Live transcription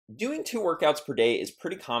Doing two workouts per day is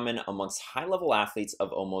pretty common amongst high-level athletes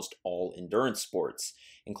of almost all endurance sports,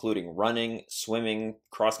 including running, swimming,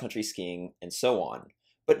 cross-country skiing, and so on,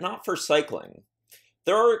 but not for cycling.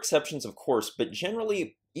 There are exceptions, of course, but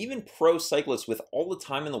generally, even pro cyclists with all the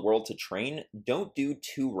time in the world to train don't do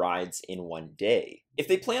two rides in one day. If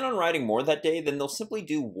they plan on riding more that day, then they'll simply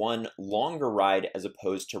do one longer ride as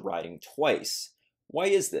opposed to riding twice. Why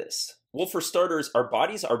is this? Well, for starters, our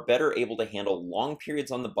bodies are better able to handle long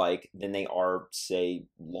periods on the bike than they are, say,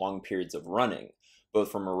 long periods of running,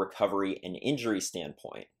 both from a recovery and injury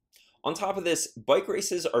standpoint. On top of this, bike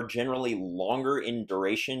races are generally longer in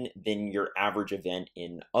duration than your average event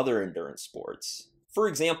in other endurance sports. For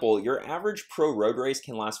example, your average pro road race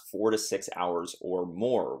can last 4 to 6 hours or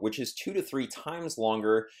more, which is 2 to 3 times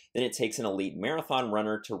longer than it takes an elite marathon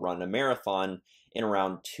runner to run a marathon in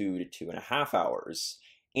around 2 to 2.5 hours.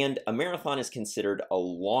 And a marathon is considered a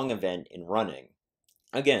long event in running.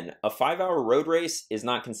 Again, a 5-hour road race is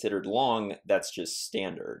not considered long, that's just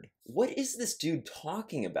standard. What is this dude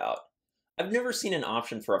talking about? I've never seen an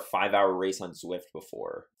option for a 5-hour race on Zwift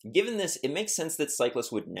before. Given this, it makes sense that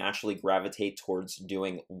cyclists would naturally gravitate towards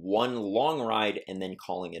doing one long ride and then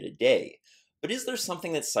calling it a day. But is there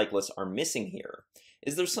something that cyclists are missing here?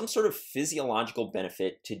 Is there some sort of physiological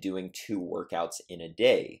benefit to doing two workouts in a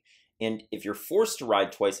day? And if you're forced to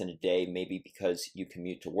ride twice in a day, maybe because you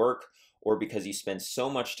commute to work or because you spend so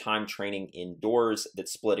much time training indoors that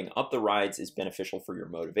splitting up the rides is beneficial for your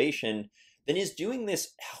motivation, then is doing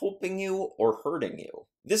this helping you or hurting you?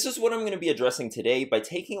 This is what I'm going to be addressing today by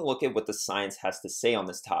taking a look at what the science has to say on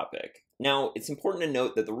this topic. Now, it's important to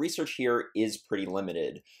note that the research here is pretty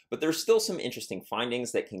limited, but there's still some interesting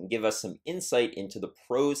findings that can give us some insight into the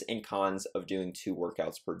pros and cons of doing two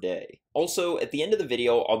workouts per day. Also, at the end of the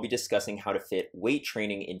video, I'll be discussing how to fit weight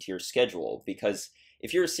training into your schedule, because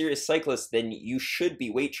if you're a serious cyclist, then you should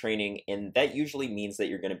be weight training, and that usually means that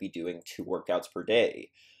you're going to be doing two workouts per day.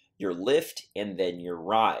 Your lift and then your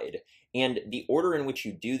ride. And the order in which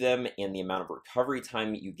you do them and the amount of recovery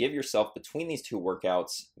time you give yourself between these two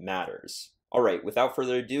workouts matters. All right, without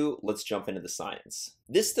further ado, let's jump into the science.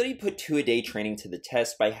 This study put two-a-day training to the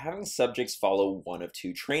test by having subjects follow one of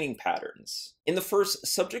two training patterns. In the first,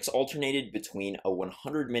 subjects alternated between a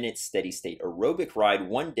 100-minute steady-state aerobic ride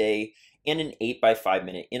one day and an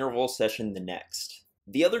 8x5-minute interval session the next.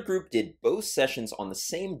 The other group did both sessions on the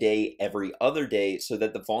same day every other day so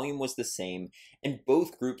that the volume was the same, and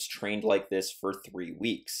both groups trained like this for 3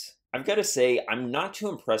 weeks. I've got to say, I'm not too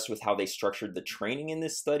impressed with how they structured the training in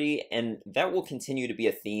this study, and that will continue to be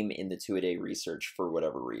a theme in the two-a-day research for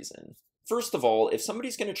whatever reason. First of all, if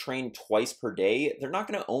somebody's going to train twice per day, they're not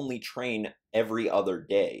going to only train every other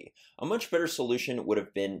day. A much better solution would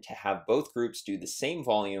have been to have both groups do the same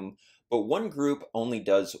volume, but one group only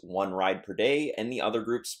does one ride per day, and the other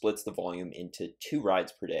group splits the volume into 2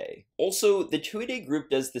 rides per day. Also, the two-a-day group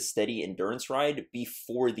does the steady endurance ride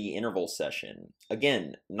before the interval session.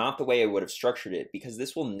 Again, not the way I would have structured it, because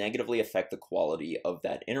this will negatively affect the quality of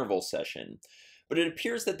that interval session. But it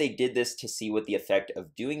appears that they did this to see what the effect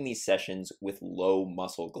of doing these sessions with low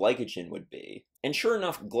muscle glycogen would be. And sure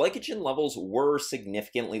enough, glycogen levels were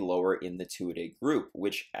significantly lower in the two-a-day group,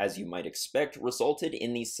 which, as you might expect, resulted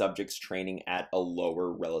in these subjects training at a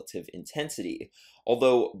lower relative intensity.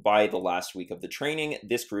 Although, by the last week of the training,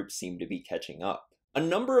 this group seemed to be catching up. A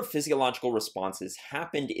number of physiological responses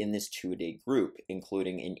happened in this two-a-day group,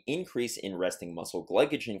 including an increase in resting muscle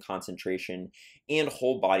glycogen concentration and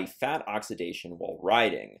whole body fat oxidation while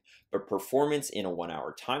riding, but performance in a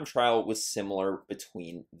 1-hour time trial was similar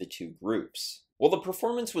between the two groups. While the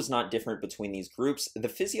performance was not different between these groups, the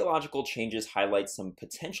physiological changes highlight some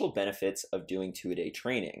potential benefits of doing two-a-day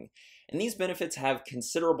training. And these benefits have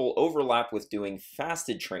considerable overlap with doing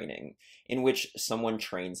fasted training, in which someone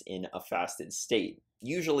trains in a fasted state,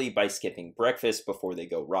 usually by skipping breakfast before they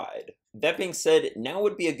go ride. That being said, now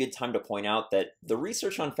would be a good time to point out that the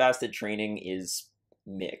research on fasted training is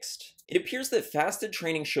mixed. It appears that fasted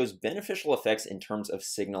training shows beneficial effects in terms of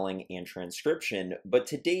signaling and transcription, but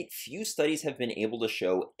to date, few studies have been able to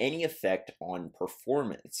show any effect on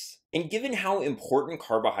performance. And given how important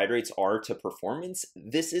carbohydrates are to performance,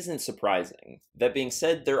 this isn't surprising. That being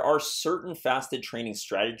said, there are certain fasted training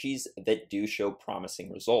strategies that do show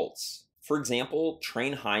promising results. For example,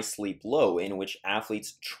 train high, sleep low, in which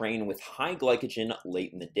athletes train with high glycogen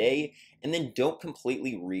late in the day and then don't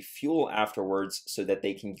completely refuel afterwards so that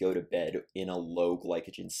they can go to bed in a low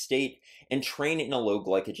glycogen state and train in a low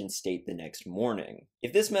glycogen state the next morning.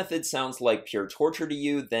 If this method sounds like pure torture to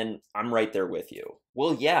you, then I'm right there with you.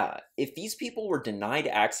 Well, yeah, if these people were denied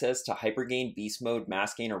access to Hypergain, Beast Mode,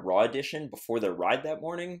 Mass Gain, or Raw Edition before their ride that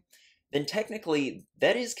morning, then technically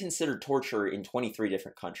that is considered torture in 23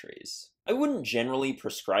 different countries. I wouldn't generally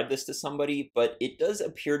prescribe this to somebody, but it does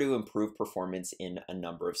appear to improve performance in a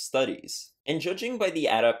number of studies. And judging by the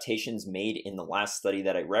adaptations made in the last study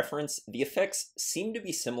that I referenced, the effects seem to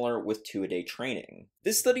be similar with 2-a-day training.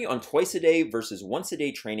 This study on twice-a-day versus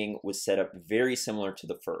once-a-day training was set up very similar to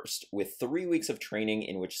the first, with 3 weeks of training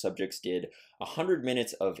in which subjects did 100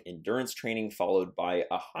 minutes of endurance training followed by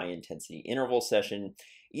a high-intensity interval session,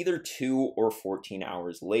 either 2 or 14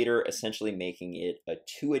 hours later, essentially making it a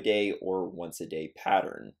 2-a-day or once-a-day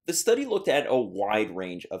pattern. The study looked at a wide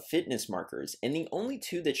range of fitness markers, and the only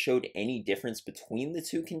two that showed any difference between the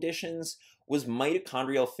two conditions was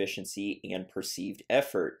mitochondrial efficiency and perceived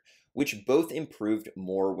effort, which both improved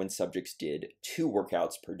more when subjects did 2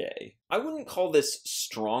 workouts per day. I wouldn't call this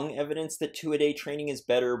strong evidence that 2-a-day training is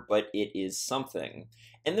better, but it is something.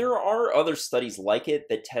 And there are other studies like it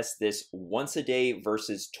that test this once-a-day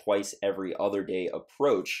versus twice every other day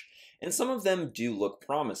approach, and some of them do look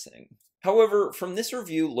promising. However, from this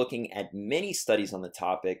review looking at many studies on the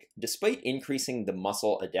topic, despite increasing the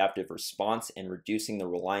muscle adaptive response and reducing the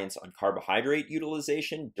reliance on carbohydrate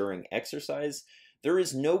utilization during exercise, there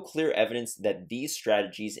is no clear evidence that these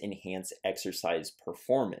strategies enhance exercise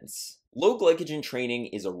performance. Low glycogen training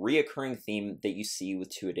is a reoccurring theme that you see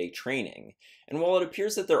with 2-a-day training, and while it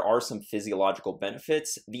appears that there are some physiological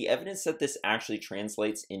benefits, the evidence that this actually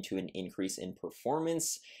translates into an increase in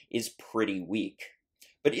performance is pretty weak.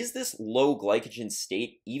 But is this low glycogen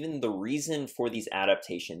state even the reason for these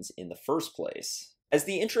adaptations in the first place? As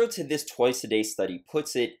the intro to this twice-a-day study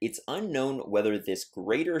puts it, it's unknown whether this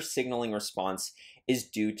greater signaling response is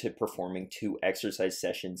due to performing 2 exercise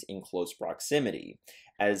sessions in close proximity,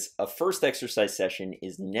 as a first exercise session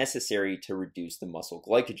is necessary to reduce the muscle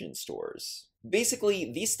glycogen stores. Basically,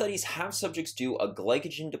 these studies have subjects do a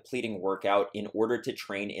glycogen depleting workout in order to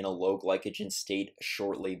train in a low glycogen state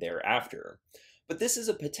shortly thereafter. But this is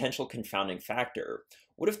a potential confounding factor.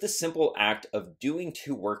 What if the simple act of doing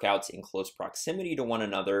 2 workouts in close proximity to one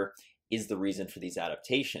another is the reason for these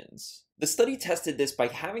adaptations? The study tested this by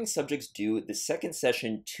having subjects do the second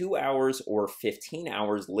session 2 hours or 15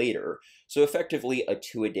 hours later, so effectively a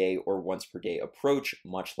 2-a-day or once per day approach,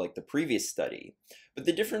 much like the previous study. But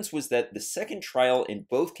the difference was that the second trial in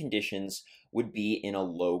both conditions would be in a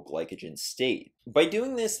low glycogen state. By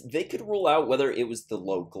doing this, they could rule out whether it was the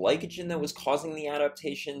low glycogen that was causing the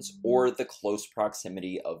adaptations or the close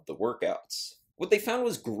proximity of the workouts. What they found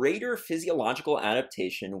was greater physiological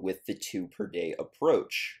adaptation with the 2 per day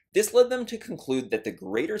approach. This led them to conclude that the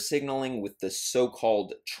greater signaling with the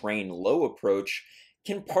so-called train low approach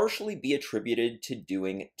can partially be attributed to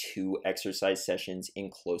doing 2 exercise sessions in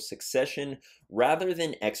close succession rather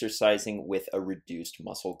than exercising with a reduced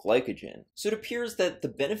muscle glycogen. So it appears that the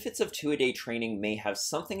benefits of 2-a-day training may have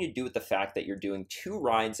something to do with the fact that you're doing 2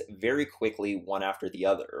 rides very quickly, one after the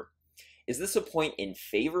other. Is this a point in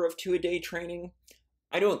favor of 2-a-day training?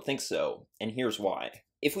 I don't think so, and here's why.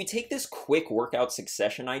 If we take this quick workout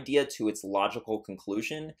succession idea to its logical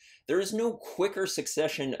conclusion, there is no quicker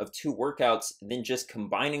succession of 2 workouts than just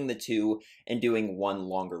combining the 2 and doing 1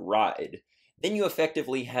 longer ride. Then you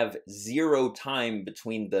effectively have 0 time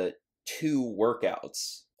between the 2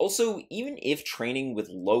 workouts. Also, even if training with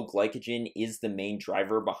low glycogen is the main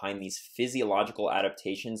driver behind these physiological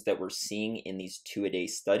adaptations that we're seeing in these 2-a-day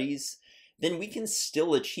studies, then we can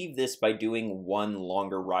still achieve this by doing 1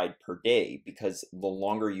 longer ride per day, because the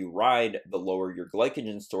longer you ride, the lower your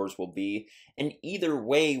glycogen stores will be, and either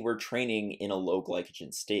way, we're training in a low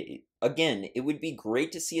glycogen state. Again, it would be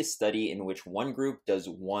great to see a study in which one group does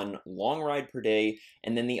 1 long ride per day,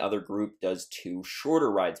 and then the other group does 2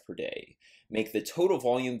 shorter rides per day. Make the total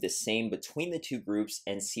volume the same between the 2 groups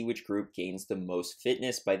and see which group gains the most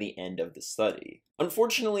fitness by the end of the study.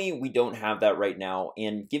 Unfortunately, we don't have that right now,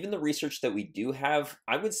 and given the research that we do have,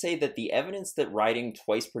 I would say that the evidence that riding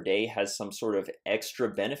twice per day has some sort of extra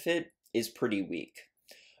benefit is pretty weak.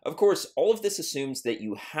 Of course, all of this assumes that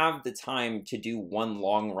you have the time to do 1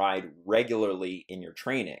 long ride regularly in your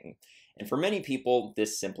training, and for many people,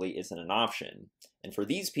 this simply isn't an option. And for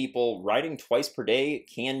these people, riding twice per day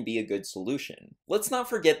can be a good solution. Let's not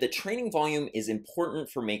forget that training volume is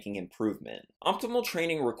important for making improvement. Optimal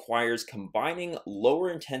training requires combining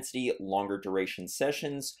lower intensity, longer duration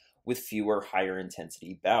sessions with fewer higher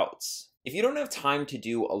intensity bouts. If you don't have time to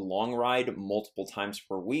do a long ride multiple times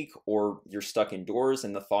per week, or you're stuck indoors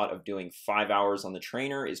and the thought of doing 5 hours on the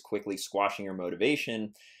trainer is quickly squashing your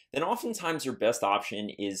motivation, then oftentimes your best option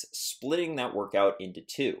is splitting that workout into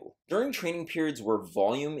 2. During training periods where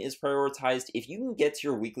volume is prioritized, if you can get to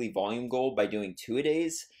your weekly volume goal by doing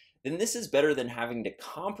 2-a-days, then this is better than having to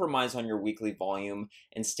compromise on your weekly volume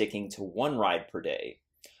and sticking to one ride per day.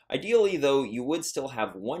 Ideally, though, you would still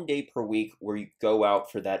have one day per week where you go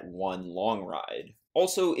out for that one long ride.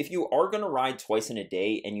 Also, if you are going to ride twice in a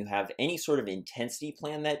day and you have any sort of intensity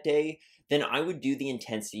plan that day, then I would do the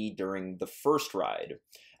intensity during the first ride.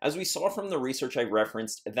 As we saw from the research I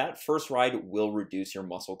referenced, that first ride will reduce your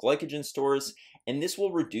muscle glycogen stores, and this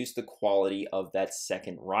will reduce the quality of that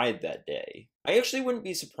second ride that day. I actually wouldn't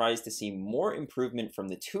be surprised to see more improvement from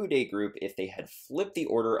the 2-a-day group if they had flipped the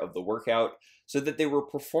order of the workout so that they were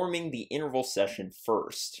performing the interval session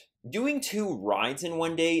first. Doing 2 rides in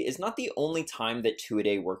one day is not the only time that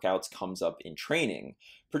 2-a-day workouts comes up in training,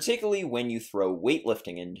 particularly when you throw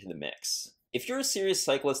weightlifting into the mix. If you're a serious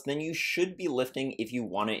cyclist, then you should be lifting if you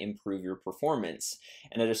want to improve your performance,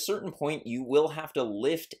 and at a certain point you will have to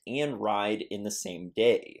lift and ride in the same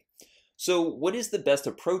day. So what is the best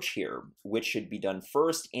approach here? Which should be done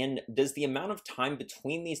first, and does the amount of time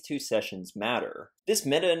between these 2 sessions matter? This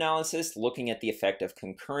meta-analysis, looking at the effect of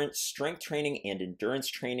concurrent strength training and endurance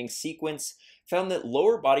training sequence, found that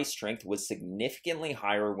lower body strength was significantly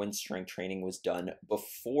higher when strength training was done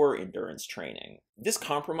before endurance training. This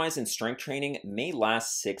compromise in strength training may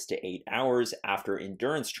last 6 to 8 hours after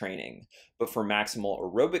endurance training, but for maximal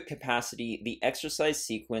aerobic capacity, the exercise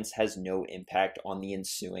sequence has no impact on the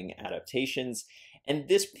ensuing adaptations, and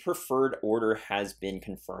this preferred order has been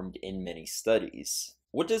confirmed in many studies.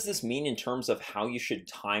 What does this mean in terms of how you should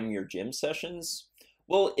time your gym sessions?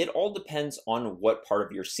 Well, it all depends on what part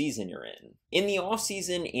of your season you're in. In the off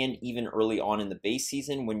season and even early on in the base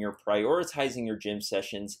season, when you're prioritizing your gym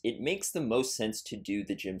sessions, it makes the most sense to do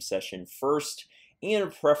the gym session first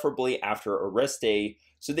and preferably after a rest day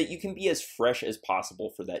so that you can be as fresh as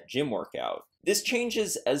possible for that gym workout. This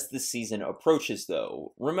changes as the season approaches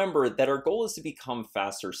though. Remember that our goal is to become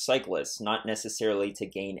faster cyclists, not necessarily to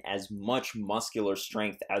gain as much muscular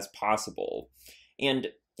strength as possible. And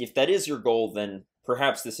if that is your goal, then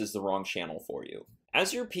perhaps this is the wrong channel for you.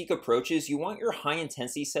 As your peak approaches, you want your high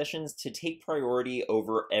intensity sessions to take priority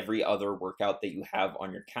over every other workout that you have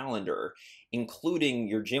on your calendar, including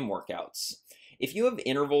your gym workouts. If you have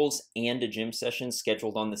intervals and a gym session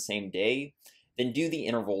scheduled on the same day, then do the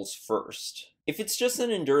intervals first. If it's just an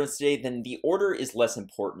endurance day, then the order is less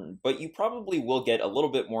important, but you probably will get a little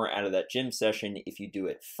bit more out of that gym session if you do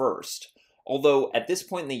it first. Although at this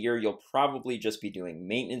point in the year, you'll probably just be doing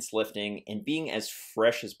maintenance lifting, and being as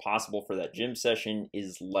fresh as possible for that gym session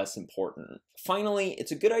is less important. Finally,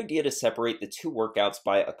 it's a good idea to separate the 2 workouts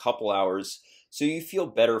by a couple hours so you feel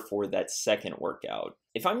better for that second workout.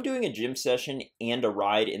 If I'm doing a gym session and a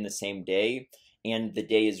ride in the same day, and the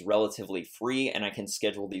day is relatively free and I can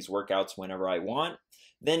schedule these workouts whenever I want,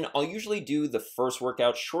 then I'll usually do the first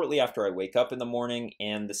workout shortly after I wake up in the morning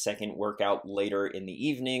and the second workout later in the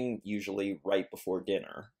evening, usually right before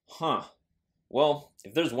dinner. Well,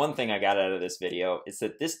 if there's one thing I got out of this video, it's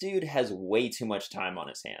that this dude has way too much time on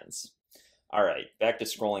his hands. Alright, back to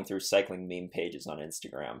scrolling through cycling meme pages on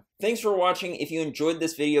Instagram. Thanks for watching. If you enjoyed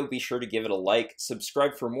this video, be sure to give it a like,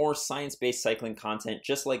 subscribe for more science-based cycling content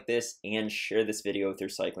just like this, and share this video with your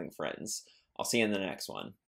cycling friends. I'll see you in the next one.